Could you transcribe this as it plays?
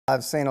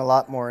I've seen a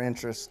lot more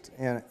interest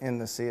in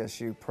the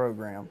CSU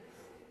program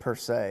per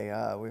se.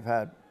 We've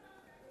had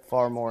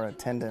far more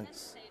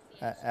attendance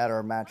at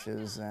our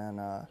matches,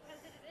 and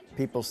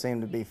people seem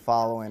to be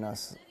following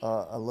us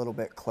a little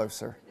bit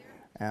closer.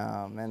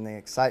 And the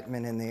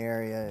excitement in the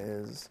area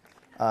is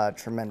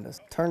tremendous.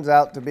 Turns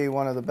out to be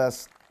one of the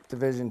best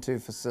Division II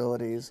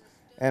facilities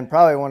and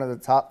probably one of the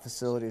top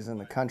facilities in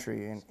the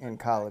country in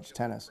college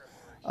tennis.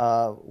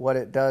 What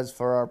it does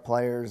for our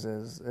players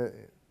is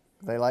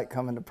they like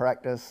coming to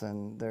practice,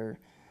 and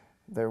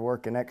they're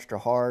working extra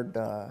hard.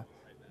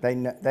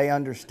 They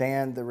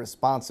understand the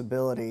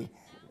responsibility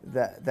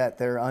that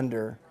they're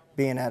under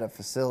being at a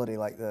facility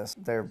like this.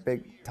 They're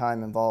big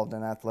time involved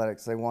in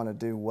athletics. They want to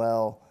do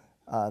well.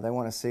 They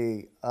want to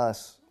see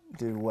us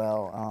do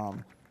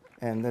well.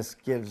 And this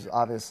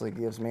obviously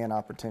gives me an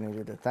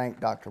opportunity to thank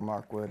Dr.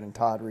 Markwood and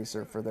Todd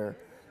Reeser for their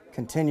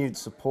continued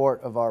support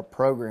of our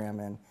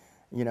program. And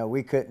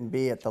we couldn't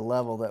be at the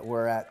level that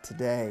we're at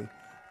today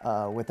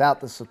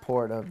without the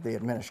support of the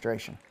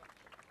administration.